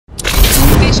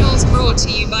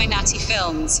by Natty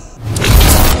Filmz.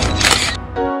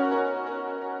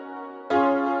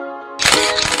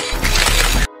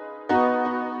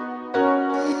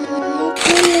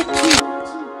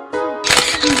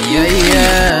 Yeah,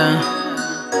 yeah,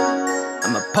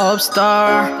 I'm a pop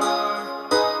star.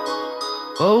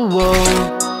 Oh, whoa.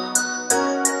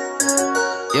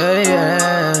 Yeah,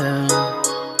 yeah,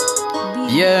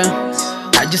 yeah.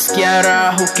 I just get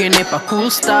her hooking up a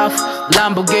cool stuff.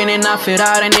 Lamborghini and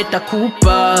Ferrari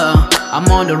nitakupa. I'm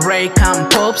on the rake, I'm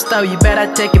pop star. You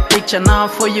better take a picture now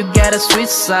before you get a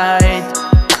suicide.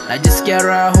 I just get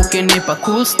her hooking up a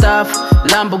cool stuff.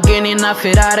 Lamborghini and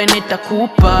Ferrari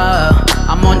nitakupa.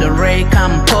 I'm on the rake,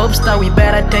 I'm pop star. We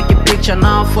better take a picture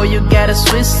now before you get a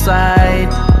suicide.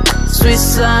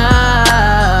 Suicide.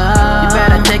 You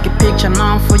better take a picture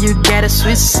now before you get a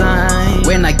suicide.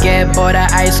 When I get bored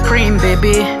of ice cream,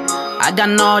 baby, I got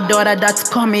no daughter that's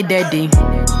call me daddy.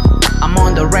 I'm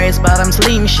on the race, but I'm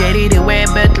slim shady. The way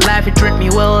but life it treat me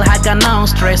well, I got no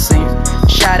stressing.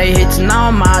 Shawty hits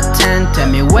now my 10. Tell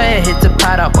me where hit the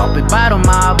pot up, I'll be bottle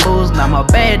my booze. Now my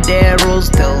bed there rules,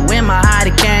 still win my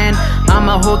heart can.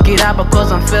 I'ma hook it up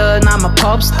because I'm feeling I'm a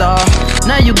pop star.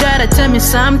 Now you gotta tell me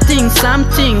something,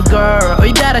 something girl. Or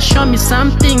you gotta show me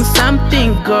something,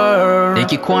 something girl.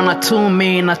 Nikikuona tu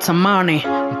mimi natamani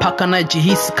mpaka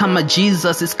najihisi kama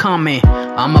Jesus is coming.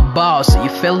 I'm a boss, you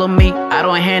follow me? I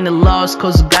don't handle loss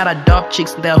cause got a dope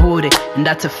chicks that hoodie. And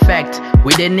that's a fact,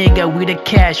 with a nigga with the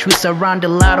cash. We surround a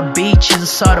lot of beaches,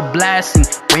 sort of blasting.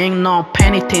 We ain't no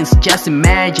penitence, just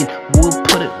imagine. We'll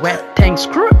put it wet tank,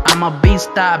 screw. I'm a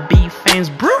B-star, B-fans,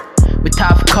 bro. We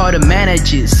tough call the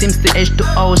manager. Seems the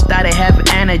H2O started have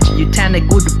energy. You turn a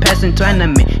good person to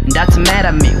enemy, and that's mad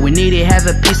at me. We need to have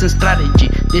a peace and strategy.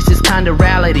 This is kinda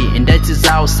reality, and that is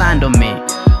how sound on me.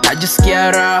 I just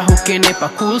get her hooking up a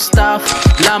cool stuff.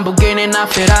 Lamborghini and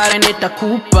Ferrari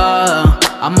nitakupa.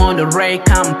 I'm on the rake,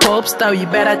 I'm pop star. You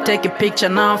better take a picture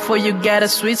now before you get a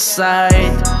suicide.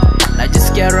 I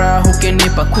just get her hooking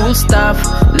up a cool stuff.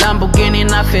 Lamborghini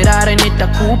and Ferrari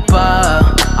nitakupa.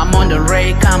 I'm on the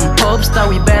rake, I'm pop star.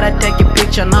 We better take a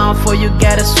picture now before you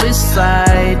get a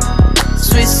suicide.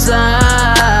 Suicide.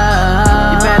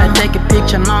 You better take a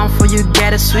picture now before you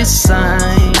get a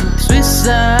suicide.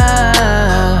 Suicide.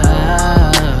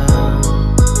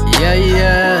 Yeah,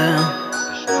 yeah.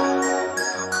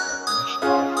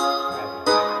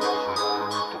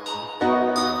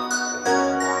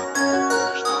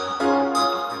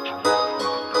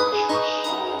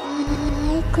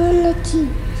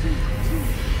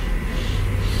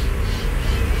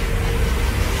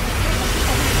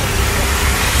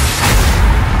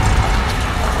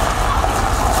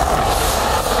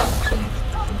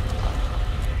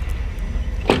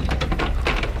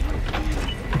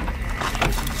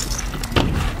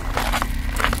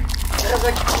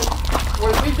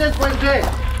 Volviste pues qué?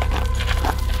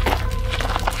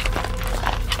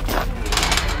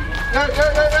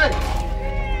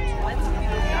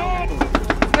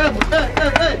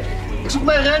 Ik zoek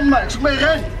mijn ren, man. Ik zoek mijn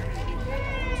ren.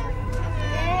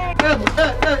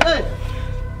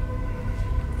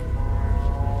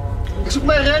 Ik zoek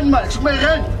mijn ren, man. Ik zoek mijn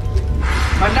ren.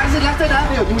 Maar daar zit later daar,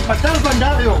 joh. Je moet vertellen van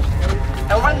daar, joh.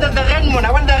 I want the ren, man.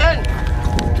 I want the ren.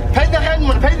 Pay the ren,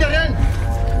 man. Pay the ren.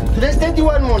 Today's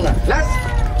 31, man.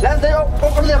 Last day of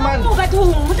the month.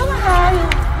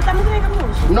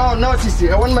 No, Sissy.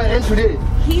 I want my rent today.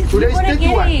 Today is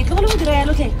 31.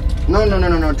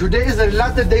 No. Today is the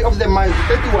last day of the month.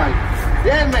 31.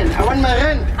 Yeah, man. I want my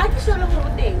rent.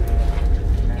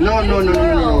 No.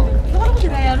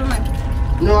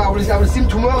 No, I will see him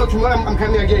tomorrow. Tomorrow I'm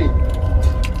coming again.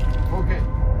 Okay.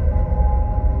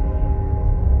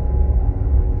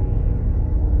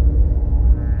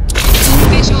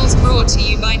 Visuals brought to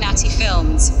you by Natty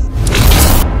Filmz.